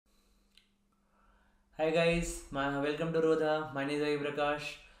Hi guys, welcome to Rodha. My name is Ravi Prakash.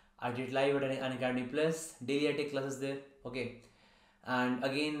 I did live at an Academy Plus. Daily I take classes there. Okay, and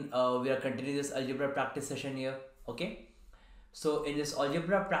again we are continuing this algebra practice session here. Okay, so in this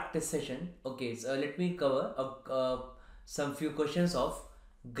algebra practice session, okay, so let me cover some few questions of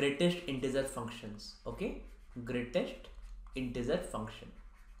greatest integer functions. Okay, greatest integer function.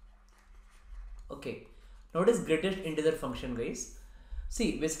 Okay, now what is greatest integer function, guys?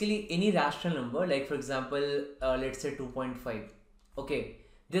 See, basically any rational number, like for example, let's say 2.5. Okay,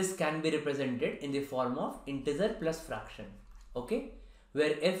 this can be represented in the form of integer plus fraction. Okay,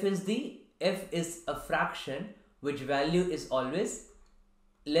 where f is a fraction which value is always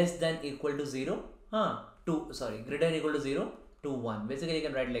less than equal to 0. Greater than equal to 0 to 1. Basically, you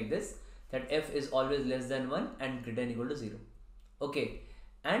can write like this, that f is always less than 1 and greater than equal to 0. Okay,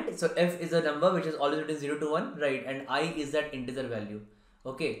 and so f is a number which is always between 0 to 1, right? And I is that integer value.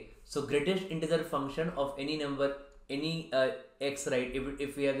 Okay, so greatest integer function of any number, any x, right?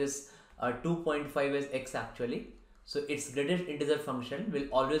 If we have this 2.5 as x actually, so its greatest integer function will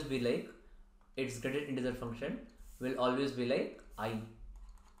always be like, I.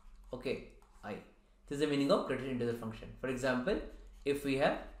 Okay, I. This is the meaning of greatest integer function. For example, if we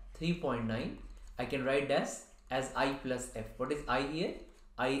have 3.9, I can write as I plus f. What is I here?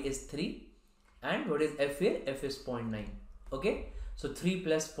 I is 3, and what is f here? F is 0.9. Okay, so 3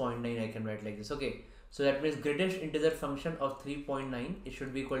 plus 0.9 I can write like this. Okay, so that means greatest integer function of 3.9, it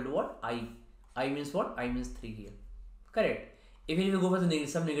should be equal to what? I. I means what? I means 3 here. Correct. Even if you go for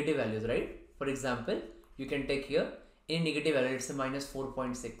some negative values, right? For example, you can take here any negative value, let's say minus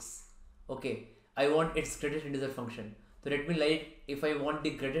 4.6. Okay, I want its greatest integer function. So let me like, if I want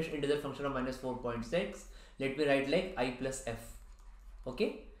the greatest integer function of minus 4.6, let me write like I plus f.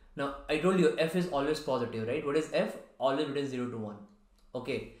 Okay, now I told you f is always positive, right? What is f? Always between 0 to 1.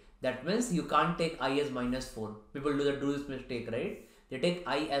 Okay, that means you can't take I as minus 4. People do this mistake, right? They take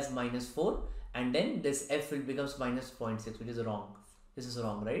I as minus 4 and then this f will becomes minus 0.6, which is wrong. This is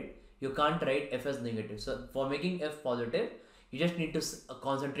wrong, right? You can't write f as negative. So for making f positive, you just need to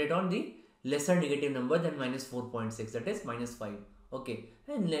concentrate on the lesser negative number than minus 4.6, that is minus 5. Okay,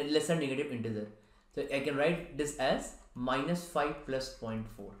 and lesser negative integer. So I can write this as minus 5 plus 0.4.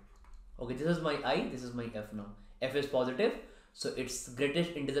 Okay, this is my I, this is my f now. F is positive, so its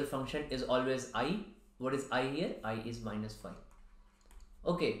greatest integer function is always I. What is I here? I is minus 5.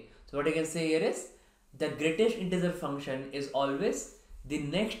 Okay, so what I can say here is the greatest integer function is always the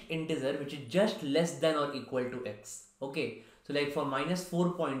next integer which is just less than or equal to x. Okay, so like for minus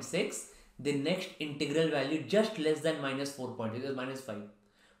 4.6, the next integral value just less than minus 4.6 is minus 5.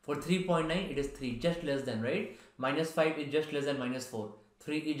 For 3.9, it is 3, just less than, right? Minus 5 is just less than minus 4.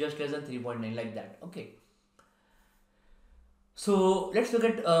 3 is just less than 3.9, like that. Okay. So let's look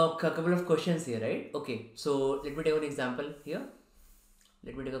at a couple of questions here, right? Okay. So let me take an example here.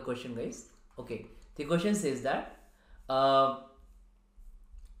 Let me take a question, guys. Okay. The question says that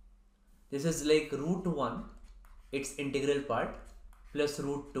this is like root 1, its integral part, plus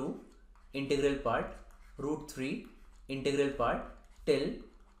root 2, integral part, root 3, integral part, till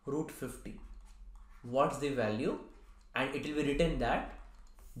root 50. What's the value? And it will be written that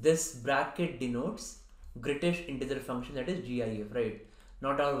this bracket denotes greatest integer function, that is GIF, right?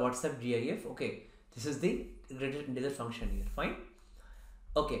 Not our WhatsApp GIF. Okay, this is the greatest integer function here. Fine.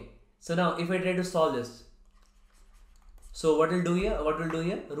 Okay, so now if I try to solve this, so what we'll do here?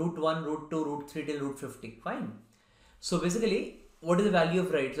 Root 1, root 2, root 3 till root 50. Fine. So basically, what is the value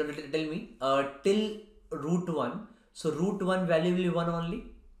of, right? So tell me till root 1. So root 1 value will be 1 only.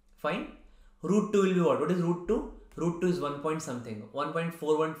 Fine. Root 2 will be what? What is root 2? Root 2 is 1 point something.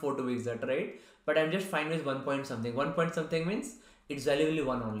 1.4142 to be exact, right? But I'm just fine with 1 point something. 1 point something means its value will be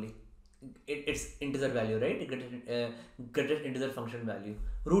 1 only. It's integer value, right? Greatest integer function value.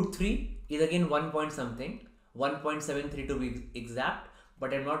 Root 3 is again 1 point something. 1.73 to be exact.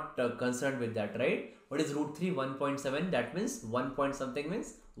 But I'm not concerned with that, right? What is root 3? 1.7. That means 1 point something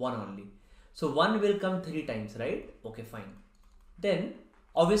means 1 only. So 1 will come 3 times, right? Okay, fine. Then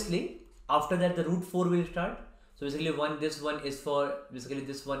obviously after that the root 4 will start. So basically this one is for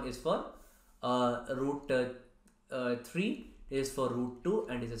root 3, is for root 2,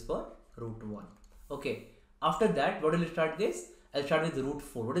 and this is for root 1. Okay, after that what will start, guys? I'll start with root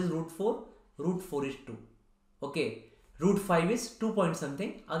 4. What is root 4? Root 4 is 2. Okay, root 5 is 2 point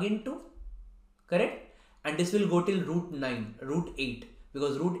something, again 2, correct? And this will go till root 9, root 8,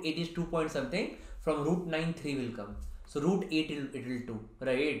 because root 8 is 2 point something. From root 9 3 will come, so root 8 it will 2,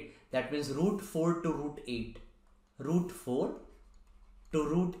 right? That means root 4 to root 8, root 4 to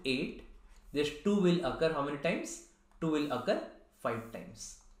root 8, this 2 will occur how many times? 2 will occur 5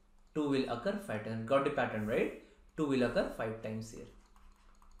 times. 2 will occur 5 times. Got the pattern, right? 2 will occur 5 times here.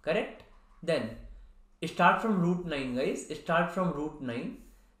 Correct? Then start from root 9, guys. Start from root 9.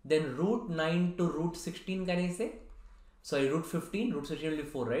 Then root 9 to root 16, can I say? Sorry, root 15, root 16 will be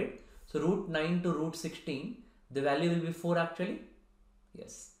 4, right? So root 9 to root 16, the value will be 4 actually.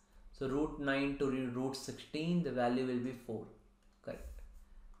 Yes. So root 9 to root 16, the value will be 4. Correct.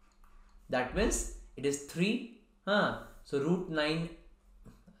 That means it is 3. So root 9,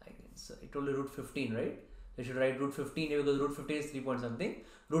 so I told you root 15, right? So you should write root 15 here because root 15 is 3 point something.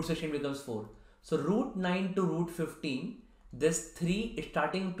 Root 16 becomes 4. So root 9 to root 15, this 3 is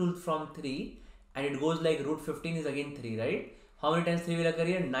starting to from 3 and it goes like root 15 is again 3, right? How many times 3 will occur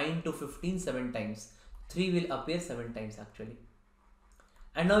here? 9 to 15, 7 times. 3 will appear 7 times actually.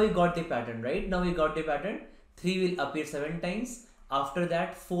 And now we got the pattern, right? Now we got the pattern. 3 will appear 7 times. After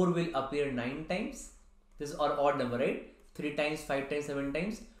that 4 will appear 9 times. This is our odd number, right? 3 times, 5 times, 7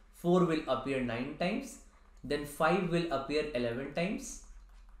 times. 4 will appear 9 times. Then 5 will appear 11 times.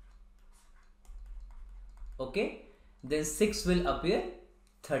 Okay. Then 6 will appear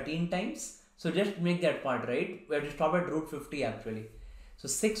 13 times. So just make that part, right? We have to stop at root 50 actually. So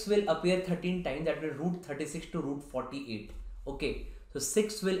 6 will appear 13 times. That will root 36 to root 48. Okay. So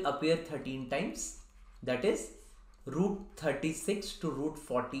 6 will appear 13 times. That is root 36 to root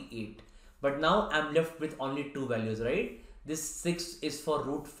 48. But now I'm left with only 2 values, right? This 6 is for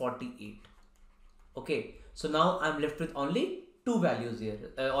root 48. Okay. So now I'm left with only 2 values here.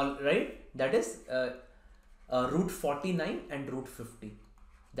 All right. That is root 49 and root 50.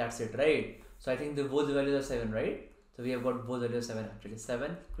 That's it, right? So I think both the values are 7, right? So we have got both values 7 actually.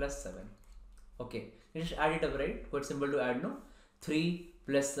 7 plus 7. Okay. You just add it up, right? Quite simple to add, no? 3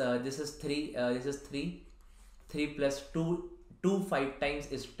 plus this is 3. This is 3. 3 plus 2. 2 5 times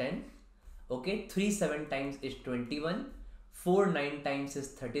is 10. Okay. 3 7 times is 21. 4 9 times is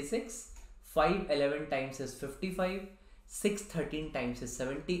 36. 5 11 times is 55. 6 13 times is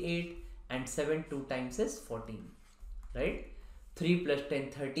 78. And 7 2 times is 14. Right? 3 plus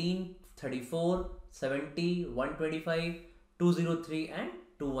 10 13. 34, 70, 125, 203 and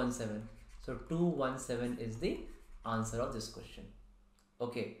 217. So 217 is the answer of this question.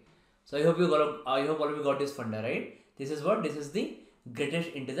 Okay. So I hope all of you got this funda, right? This is what? This is the greatest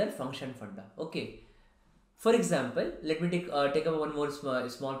integer function funda. Okay. For example, let me take up one more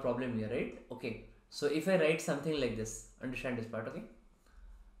small problem here, right? Okay. So if I write something like this, understand this part, okay?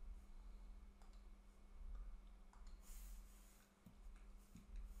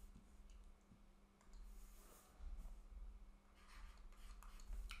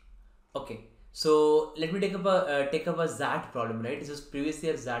 Okay, so let me take up a ZAT problem, right? This is previous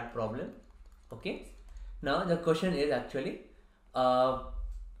year ZAT problem. Okay, now the question is actually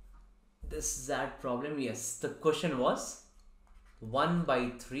this ZAT problem. Yes, the question was 1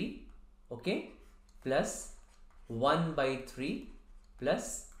 by 3, okay, plus 1 by 3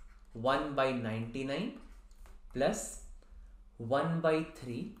 plus 1 by 99 plus 1 by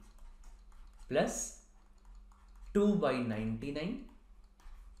 3 plus 2 by 99.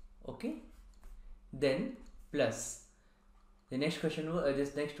 Okay, then plus the next question,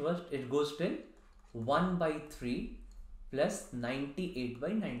 this next was, it goes till 1 by 3 plus 98 by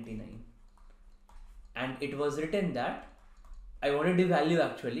 99, and it was written that, I wanted the value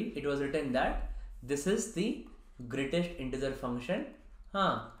actually, it was written that this is the greatest integer function,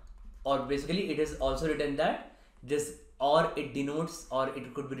 or basically it is also written that this, or it denotes, or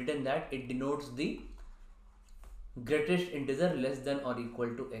it could be written that it denotes the greatest integer less than or equal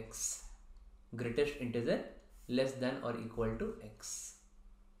to x. Greatest integer less than or equal to x.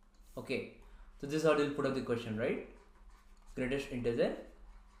 Okay, so this is how we'll put up the question, right? Greatest integer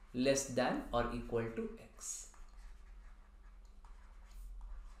less than or equal to x.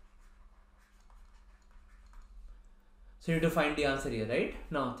 So you need to find the answer here, right?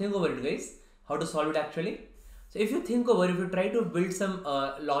 Now think over it, guys, how to solve it actually. So if you think over, if you try to build some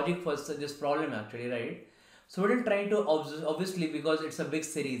logic for this problem actually, right? So what I'll try to obviously, because it's a big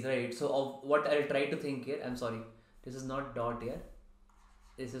series, right? So what I'll try to think here, I'm sorry, this is not dot here,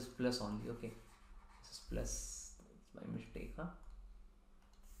 this is plus only. Okay, this is plus, it's my mistake,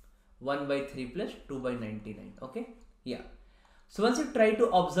 1 by 3 plus 2 by 99. Okay, yeah. So once you try to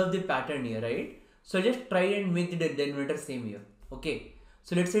observe the pattern here, right? So just try and make the denominator same here. Okay,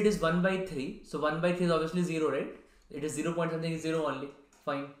 so let's say it is 1 by 3. So 1 by 3 is obviously 0, right? It is 0 point something is 0 only.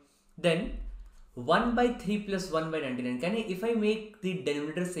 Fine. Then 1 by 3 plus 1 by 99. Can I, if I make the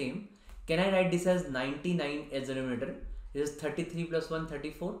denominator same, can I write this as 99 as the denominator? This is 33 plus 1,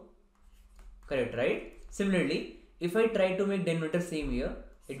 34. Correct, right? Similarly, if I try to make denominator same here,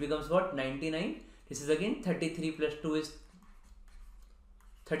 it becomes what? 99. This is again 33 plus 2 is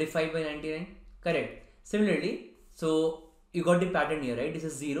 35 by 99. Correct. Similarly, so you got the pattern here, right? This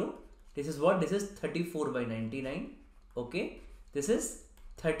is 0. This is what? This is 34 by 99. Okay. This is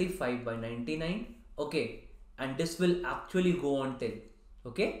 35 by 99. Okay. And this will actually go on till.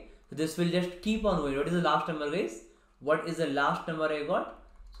 Okay. So this will just keep on going. What is the last number, guys? What is the last number I got?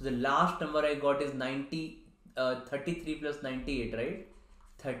 So the last number I got is 33 plus 98, right?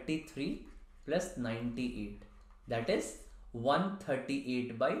 33 plus 98. That is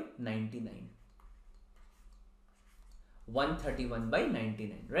 138 by 99. 131 by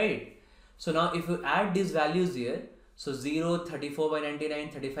 99, right? So now if you add these values here, so 0, 34 by 99,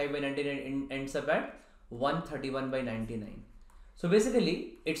 35 by 99 ends up at 131 by 99. So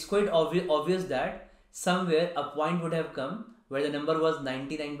basically, it's quite obvious that somewhere a point would have come where the number was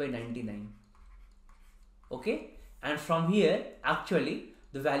 99 by 99. Okay? And from here, actually,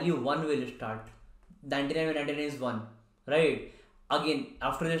 the value 1 will start. 99 by 99 is 1. Right? Again,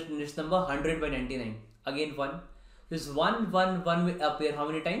 after this number, 100 by 99. Again 1. This 1 will appear how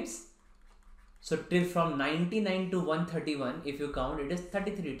many times? So till from 99 to 131, if you count, it is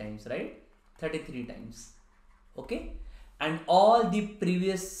 33 times, right? 33 times. Okay? And all the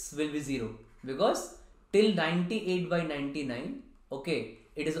previous will be 0 because till 98 by 99, okay,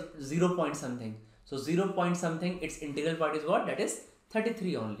 it is 0 point something. So 0 point something, its integral part is what? That is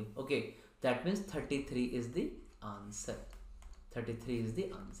 33 only. Okay, that means 33 is the answer. 33 is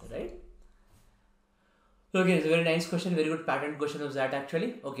the answer, right? Okay, it's a very nice question, very good pattern question of that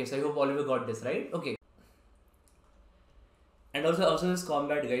actually. Okay, so I hope all of you got this, right? Okay. And also this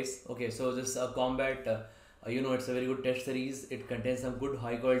combat, guys. Okay, so this combat, you know, it's a very good test series. It contains some good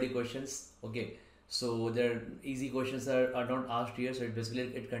high quality questions. Okay, so there easy questions are not asked here. So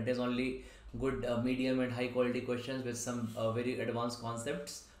it contains only good medium and high quality questions with some very advanced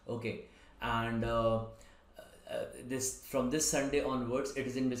concepts. Okay, and from this Sunday onwards, it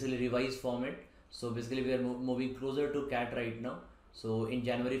is in basically revised format. So basically we are moving closer to CAT right now. So in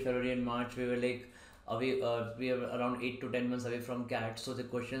January, February and March we were like away, we are around 8 to 10 months away from CAT. So the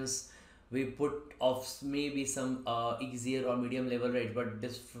questions we put off maybe some easier or medium level, right? But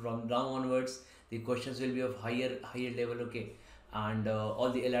this from now onwards the questions will be of higher level. Okay, and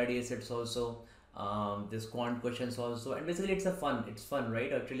all the LRD sets also, this quant questions also, and basically it's fun,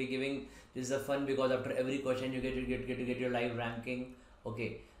 right? Actually giving this is a fun because after every question you get to get your live ranking.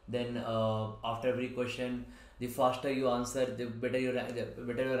 Okay, then after every question, the faster you answer, the better your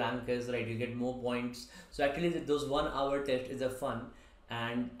rank is, right? You get more points. So actually those 1 hour test is a fun.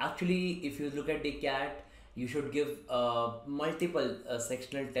 And actually if you look at the CAT, you should give multiple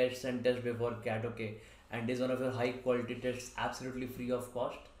sectional tests and tests before CAT. Okay, and this is one of your high quality tests, absolutely free of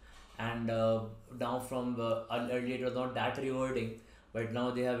cost. And now from earlier it was not that rewarding, but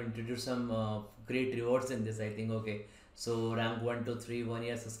now they have introduced some great rewards in this, I think. Okay, so rank 1 to 3, 1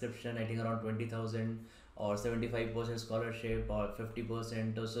 year subscription, I think around 20,000, or 75% scholarship, or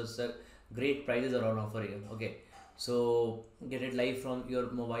 50%. So great prizes are on offer here. Okay, so get it live from your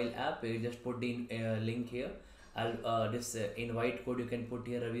mobile app. You just put the link here. This invite code you can put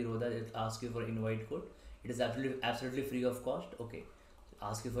here, Ravi Rodha. It asks you for invite code. It is absolutely free of cost. Okay,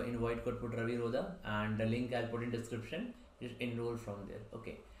 ask you for invite code, put Ravi Rodha, and the link I'll put in description. Just enroll from there.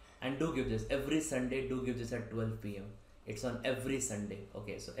 Okay, and do give this every Sunday. Do give this at 12 p.m. It's on every Sunday.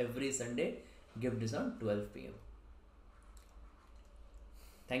 Okay, so every Sunday give this on 12 p.m.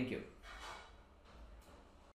 Thank you.